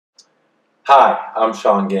Hi, I'm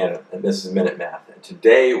Sean Gannon, and this is Minute Math. And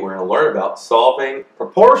today we're going to learn about solving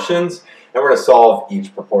proportions, and we're going to solve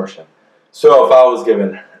each proportion. So if I was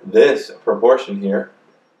given this proportion here,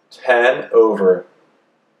 10 over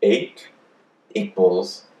 8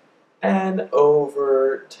 equals n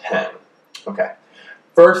over 10. Okay,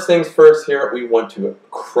 first things first here, we want to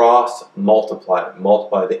cross multiply.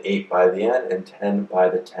 Multiply the 8 by the n and 10 by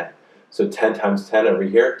the 10. So 10 times 10 over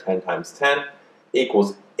here, 10 times 10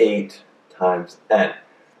 equals 8 times n.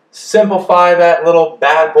 Simplify that little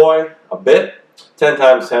bad boy a bit. 10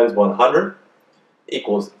 times 10 is 100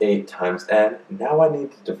 equals 8 times n. Now I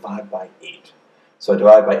need to divide by 8. So I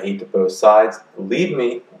divide by 8 to both sides. Leave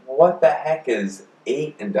me, what the heck is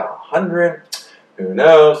 8 into 100? Who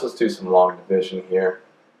knows? Let's do some long division here.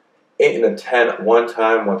 8 into 10 one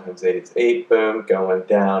time. 1 times 8 is 8. Boom. Going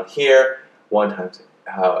down here. 1 times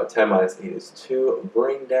 10 minus 8 is 2.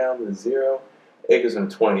 Bring down the 0. 8 goes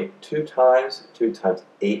into 20 2 times. 2 times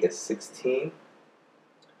 8 is 16.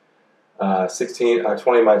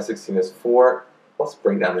 20 minus 16 is 4. Let's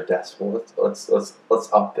bring down the decimal. Let's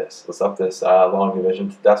up this. Let's up this long division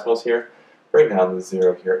to decimals here. Bring down the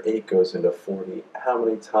 0 here. 8 goes into 40. How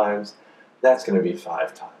many times? That's going to be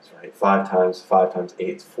 5 times, right? 5 times 8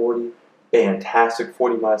 is 40. Fantastic.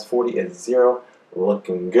 40 minus 40 is 0.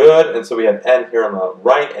 Looking good. And so we have n here on the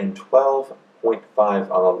right and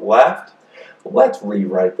 12.5 on the left. Let's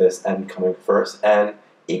rewrite this n coming first. N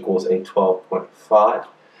equals a 12.5.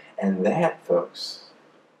 And that, folks,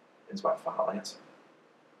 is my final answer.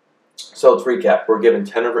 So let's recap. We're given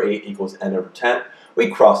 10 over 8 equals n over 10.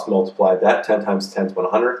 We cross-multiplied that. 10 times 10 is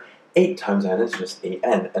 100. 8 times n is just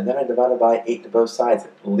 8n. And then I divided by 8 to both sides,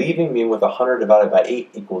 leaving me with 100 divided by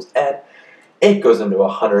 8 equals n. 8 goes into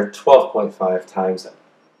 100. 12.5 times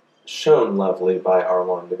shown lovely by our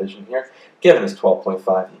long division here. Given us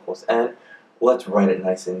 12.5 equals n. Let's write it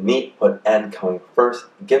nice and neat. Put n coming first,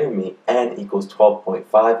 giving me n equals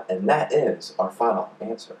 12.5, and that is our final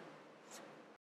answer.